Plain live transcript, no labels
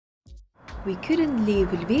We couldn't leave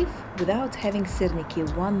Lviv without having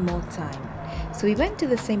sirniki one more time, so we went to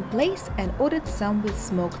the same place and ordered some with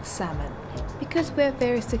smoked salmon, because we're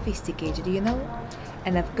very sophisticated, you know?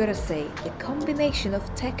 And I've gotta say, the combination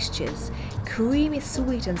of textures, creamy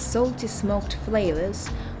sweet and salty smoked flavors,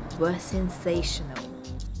 were sensational.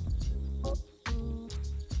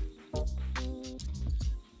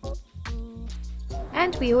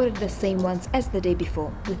 And we ordered the same ones as the day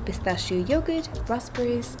before, with pistachio yogurt,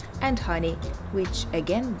 raspberries and honey, which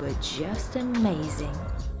again were just amazing.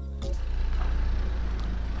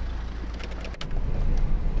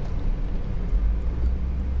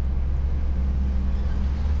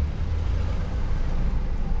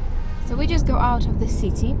 So we just go out of the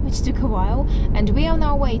city, which took a while, and we're on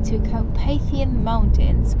our way to Carpathian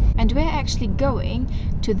Mountains, and we're actually going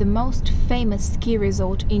to the most famous ski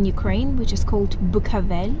resort in Ukraine, which is called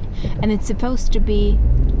Bukovel, and it's supposed to be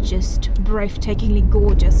just breathtakingly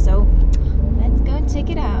gorgeous, so let's go and check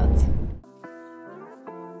it out.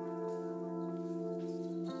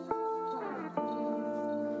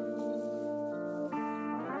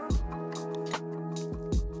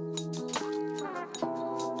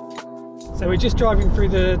 So we're just driving through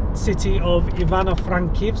the city of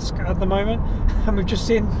Ivano-Frankivsk at the moment, and we've just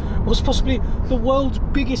seen what's possibly the world's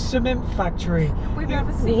biggest cement factory. We've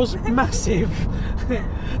ever seen. It was massive.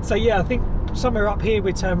 So yeah, I think somewhere up here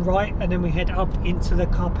we turn right and then we head up into the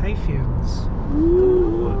Carpathians.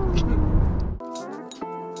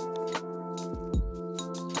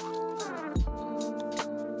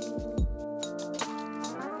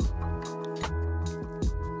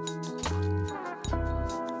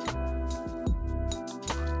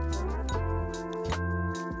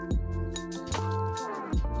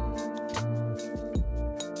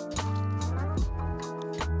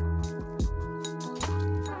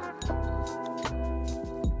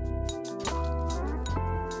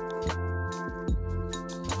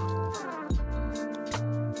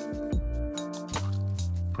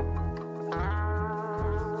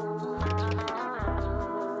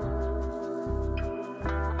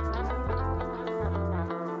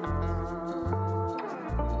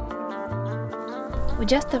 We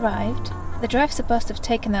just arrived. The drive's supposed to have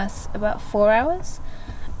taken us about 4 hours,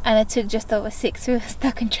 and it took just over 6. We were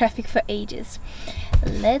stuck in traffic for ages.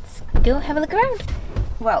 Let's go have a look around.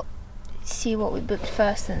 Well, see what we booked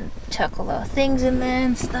first and chuck all our things in there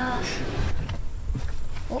and stuff.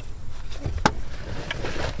 Oh.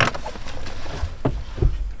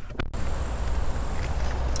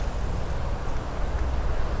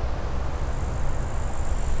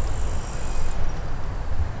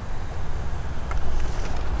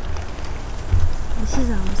 This is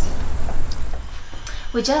ours.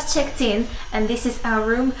 We just checked in and this is our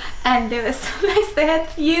room, and they were so nice. They had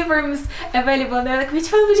few rooms available and they were like,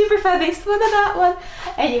 which one would you prefer, this one or that one?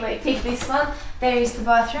 Anyway, pick this one. There is the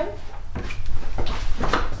bathroom.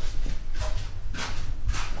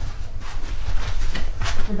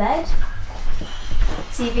 The bed.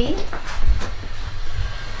 TV.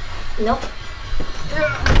 Nope.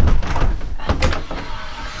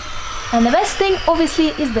 And the best thing obviously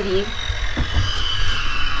is the view.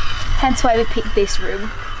 Hence why we picked this room.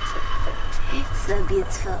 It's so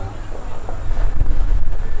beautiful.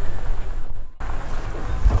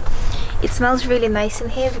 It smells really nice in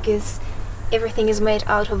here because everything is made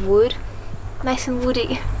out of wood. Nice and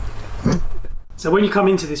woody. So when you come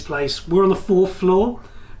into this place, we're on the 4th floor,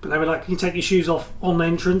 but they were like, you take your shoes off on the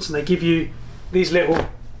entrance, and they give you these little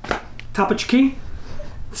tapachki.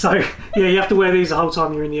 So yeah, you have to wear these the whole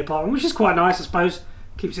time you're in the apartment, which is quite nice, I suppose.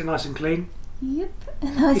 Keeps it nice and clean. Yep,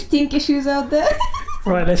 and our stinky shoes out there.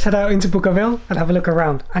 Right, let's head out into Bukovel and have a look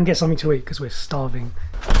around and get something to eat because we're starving.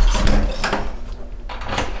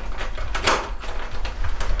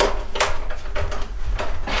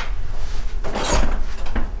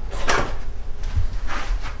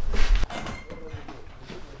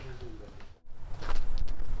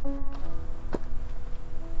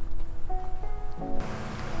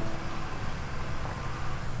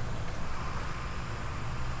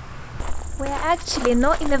 We're actually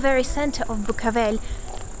not in the very center of Bukovel.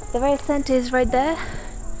 The very center is right there,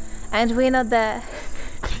 and we're not there.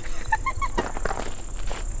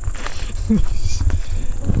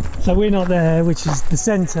 So we're not there, which is the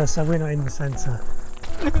center, so we're not in the center.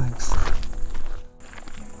 Thanks.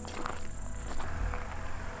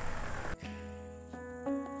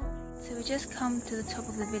 So we just come to the top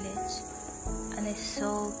of the village, and it's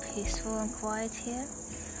so peaceful and quiet here.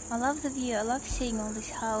 I love the view. I love seeing all these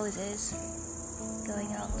houses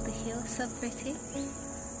going up the hill. It's so pretty.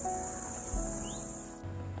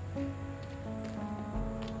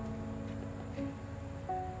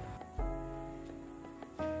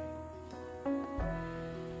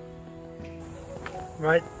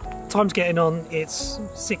 Right, time's getting on, it's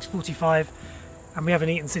 6:45 and we haven't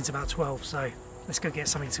eaten since about 12, so let's go get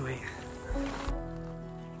something to eat.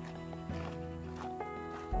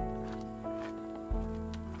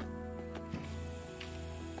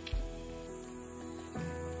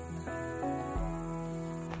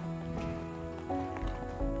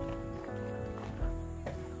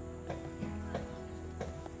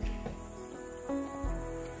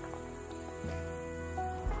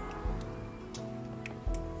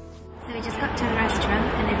 So we just got to the restaurant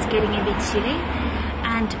and it's getting a bit chilly,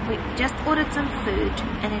 and we just ordered some food,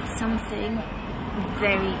 and it's something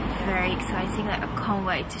very, very exciting. Like, I can't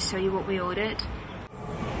wait to show you what we ordered.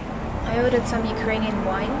 I ordered some Ukrainian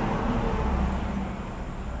wine.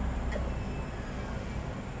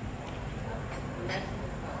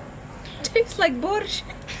 Tastes like borscht.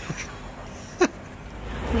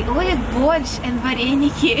 We ordered borscht and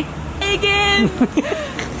vareniki again.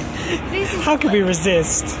 This is How can we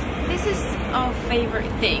resist? This is our favorite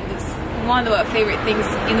things, one of our favorite things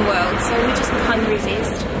in the world, so we just can't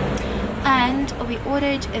resist. And we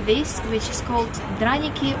ordered this, which is called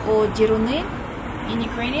draniki or diruny in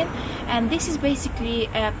Ukrainian, and this is basically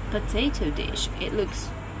a potato dish. It looks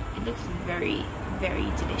very, very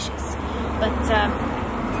delicious. But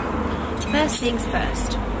first things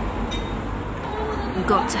first,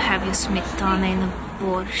 got to have your smetana in a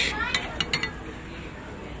borscht.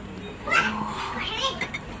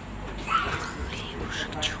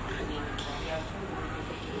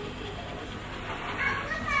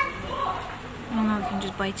 Oh no, I can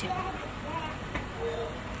just bite it.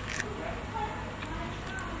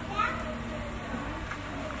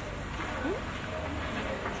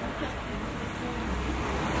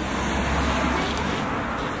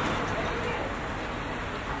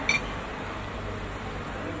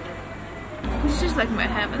 It's just like my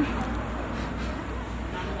heaven.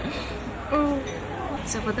 Oh.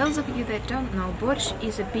 So for those of you that don't know, borscht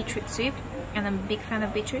is a beetroot soup, and I'm a big fan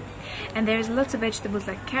of beetroot. And there's lots of vegetables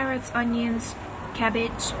like carrots, onions,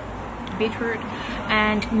 cabbage, beetroot,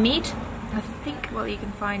 and meat. I think, well, you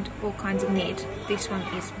can find all kinds of meat. This one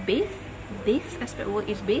is beef,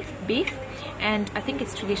 and I think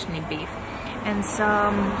it's traditionally beef, and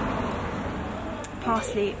some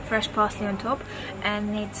parsley, fresh parsley on top,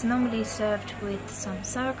 and it's normally served with some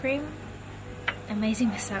sour cream,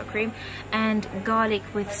 amazing with sour cream, and garlic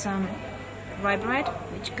with some rye bread,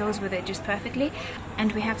 which goes with it just perfectly.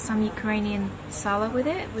 And we have some Ukrainian sala with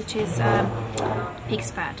it, which is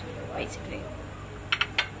pig's fat, basically.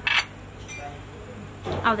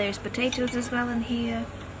 Oh, there's potatoes as well in here.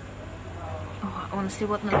 Oh, I honestly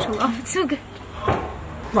want not to laugh, it's so good.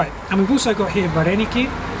 Right, and we've also got here vareniki,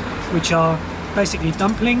 which are basically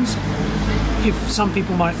dumplings. If some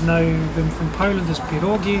people might know them from Poland as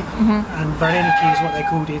pierogi, and vareniki is what they're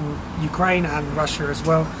called in Ukraine and Russia as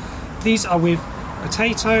well. These are with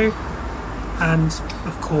potato and,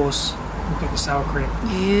 of course, we've got the sour cream.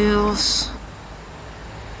 Yes.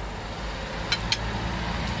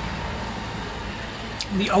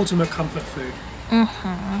 The ultimate comfort food.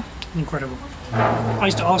 Incredible. I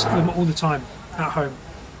used to ask for them all the time at home.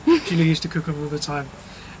 Julia used to cook them all the time.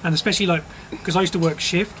 And especially like, because I used to work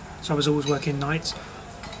shift, so I was always working nights.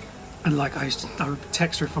 And like I would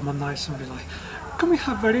text her if I'm on nights and be like, can we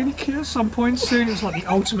have vareniki at some point soon? It was like the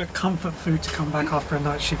ultimate comfort food to come back after a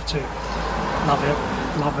night shift too. Love it,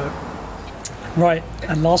 love it. Right,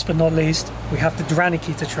 and last but not least, we have the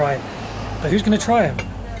draniki to try. But who's going to try it?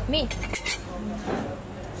 Me.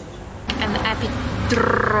 And the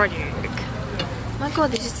epitronic. Oh my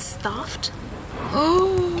god, this is stuffed.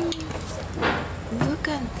 Oh, look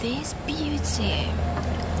at this beauty.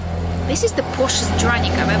 This is the poshest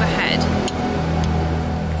dranik I've ever had.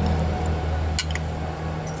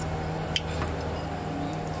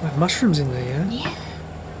 With mushrooms in there, yeah? Yeah.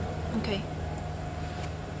 Okay.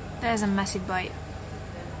 There's a massive bite.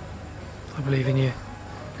 I believe in you.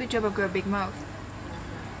 Good job I've got a big mouth.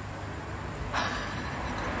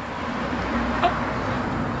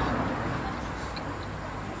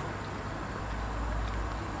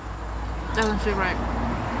 Doesn't feel right.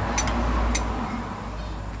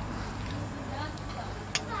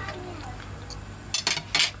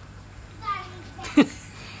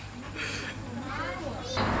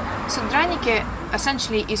 So draniki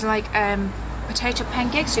essentially is like potato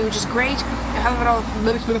pancakes. So you just grate a hell of a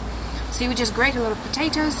lot of. So you would just grate a lot of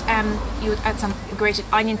potatoes, and you would add some grated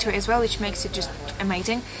onion to it as well, which makes it just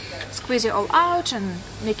amazing. Squeeze it all out and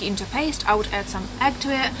make it into a paste. I would add some egg to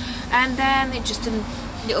it, and then it just in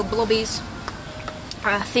little blobbies,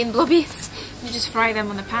 thin blobbies, You just fry them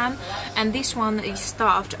on the pan, and this one is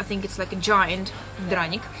stuffed. I think it's like a giant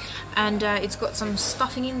dranik, and it's got some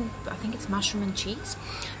stuffing in. I think it's mushroom and cheese,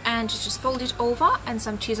 and just fold it over and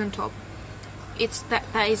some cheese on top. It's that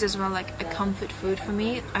is as well like a comfort food for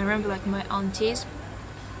me. I remember like my aunties.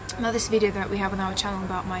 Now this video that we have on our channel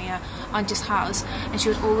about my auntie's house, and she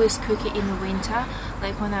would always cook it in the winter,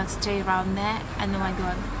 like when I would stay around there. And oh my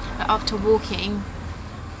god, after walking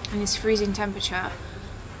in this freezing temperature,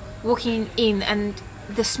 walking in and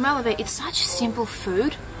the smell of it, it's such a simple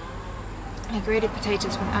food, like grated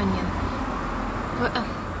potatoes with onion, but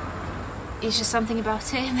it's just something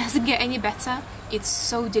about it. It doesn't get any better. It's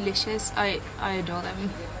so delicious. I adore them.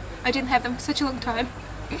 I didn't have them for such a long time.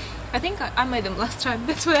 I think I made them last time.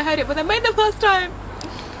 That's why I had it when I made them last time.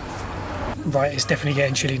 Right, it's definitely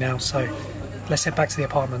getting chilly now, so let's head back to the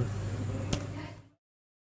apartment.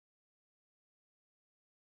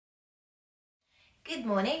 Good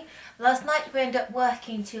morning. Last night we ended up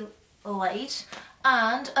working till late,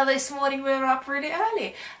 and this morning we were up really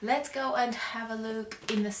early. Let's go and have a look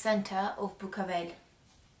in the center of Bukovel.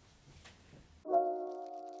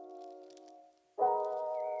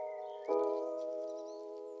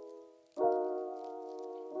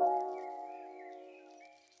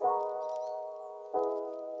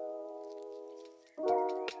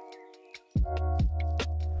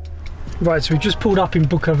 Right, so we've just pulled up in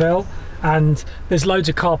Bukovel, and there's loads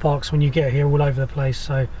of car parks when you get here all over the place,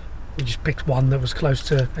 so we just picked one that was close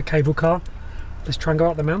to a cable car. Let's try and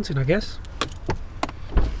go up the mountain, I guess.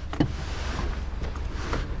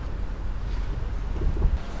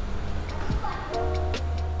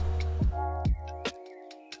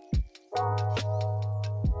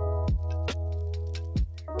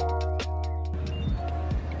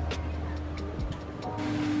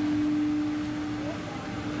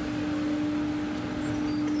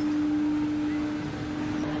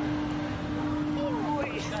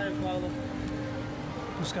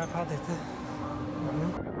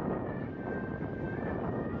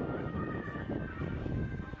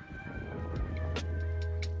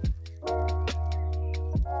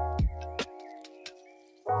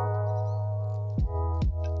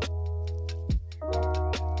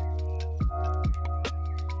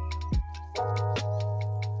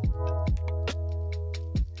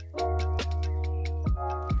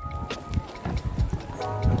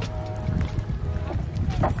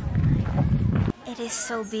 It is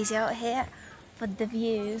so busy out here, but the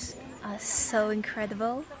views are so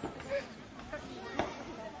incredible.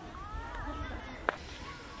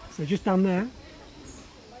 So just down there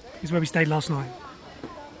is where we stayed last night.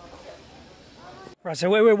 Right, so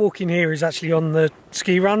where we're walking here is actually on the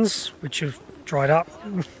ski runs, which have dried up.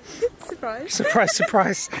 Surprise. Surprise,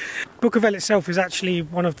 surprise. Bukovel itself is actually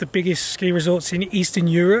one of the biggest ski resorts in Eastern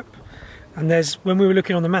Europe. And there's, when we were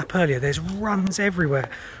looking on the map earlier, there's runs everywhere,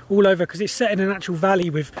 all over, because it's set in an actual valley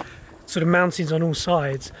with sort of mountains on all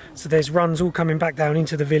sides. So there's runs all coming back down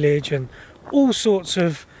into the village, and all sorts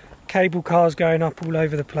of cable cars going up all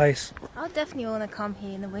over the place. I definitely want to come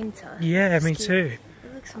here in the winter. Yeah, me too.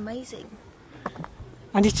 It looks amazing.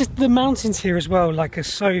 And it's just the mountains here as well, like are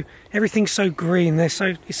so, everything's so green. It's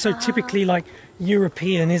so typically like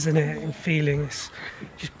European, isn't it, in feeling? It's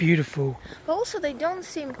just beautiful. But also they don't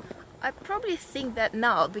seem, I probably think that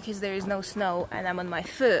now, because there is no snow and I'm on my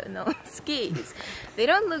foot, no skis, they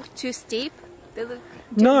don't look too steep. They look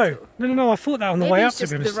gentle. No, I thought that on the Maybe way up, it's to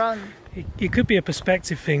be just honest. the run. It could be a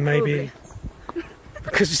perspective thing, maybe.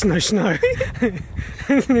 Because there's no snow.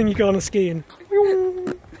 And then you go on a ski and...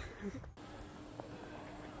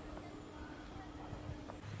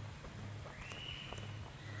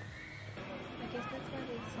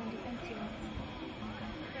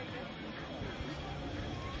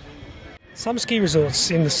 Some ski resorts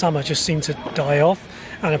in the summer just seem to die off,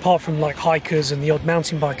 and apart from like hikers and the odd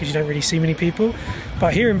mountain bikers, you don't really see many people.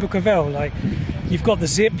 But here in Bukovel, like, you've got the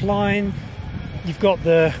zip line, you've got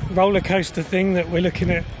the roller coaster thing that we're looking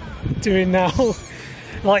at doing now.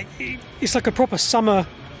 Like, it's like a proper summer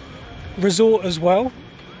resort as well,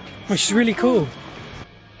 which is really cool.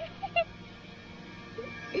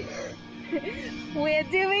 We're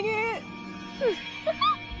doing it!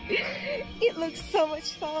 It looks so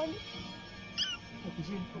much fun.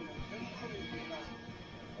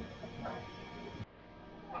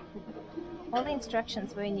 All the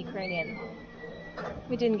instructions were in Ukrainian.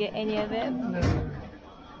 We didn't get any of it. No.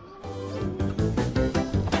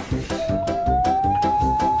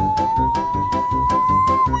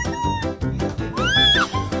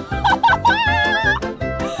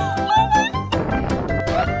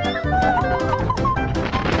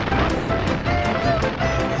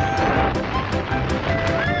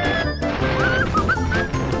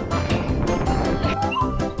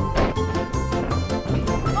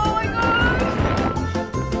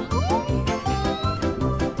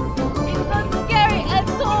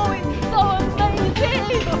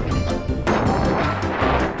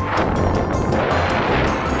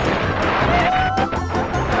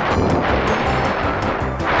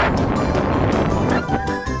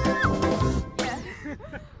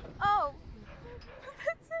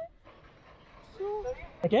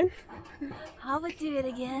 again? I would do it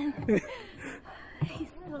again. He's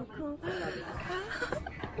so cool.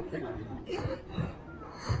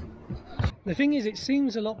 The thing is, it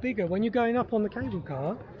seems a lot bigger when you're going up on the cable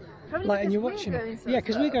car. Probably Like, and you're we're watching going it. so Yeah,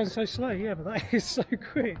 because slow. we're going so slow. Yeah, but that is so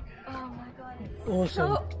quick. Oh my god, it's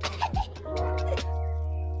Awesome.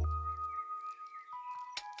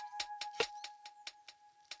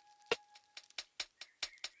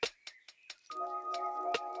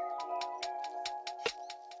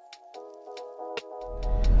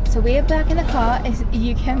 So we're back in the car, as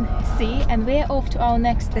you can see, and we're off to our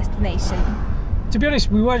next destination. To be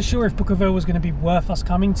honest, we weren't sure if Bukovel was going to be worth us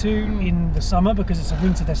coming to in the summer because it's a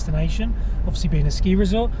winter destination, obviously being a ski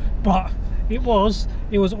resort, but it was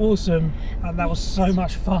awesome and that was so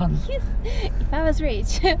much fun. Yes. If I was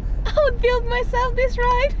rich, I would build myself this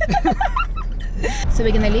ride. So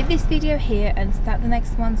we're gonna leave this video here and start the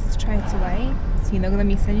next one straight away, so you're not gonna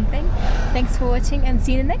miss anything. Thanks for watching and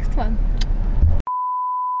see you in the next one.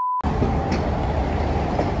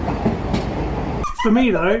 For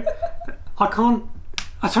me though, I don't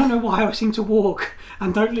know why I seem to walk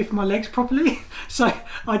and don't lift my legs properly. So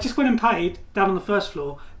I just went and paid down on the first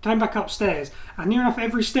floor, came back upstairs, and near enough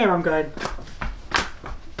every stair I'm going.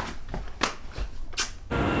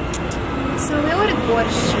 So we ordered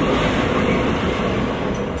borscht.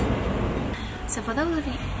 So for those of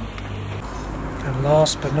you... And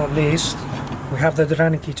last but not least, we have the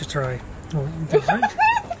draniki to try. Oh,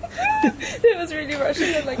 It was really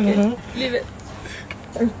Russian, I like it. Leave it.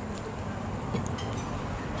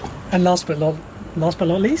 and last but not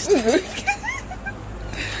least,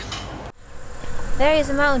 There is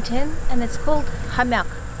a mountain and it's called Hamyak,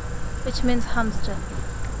 which means hamster.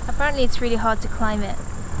 Apparently it's really hard to climb it.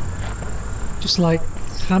 just like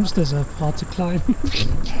hamsters are hard to climb.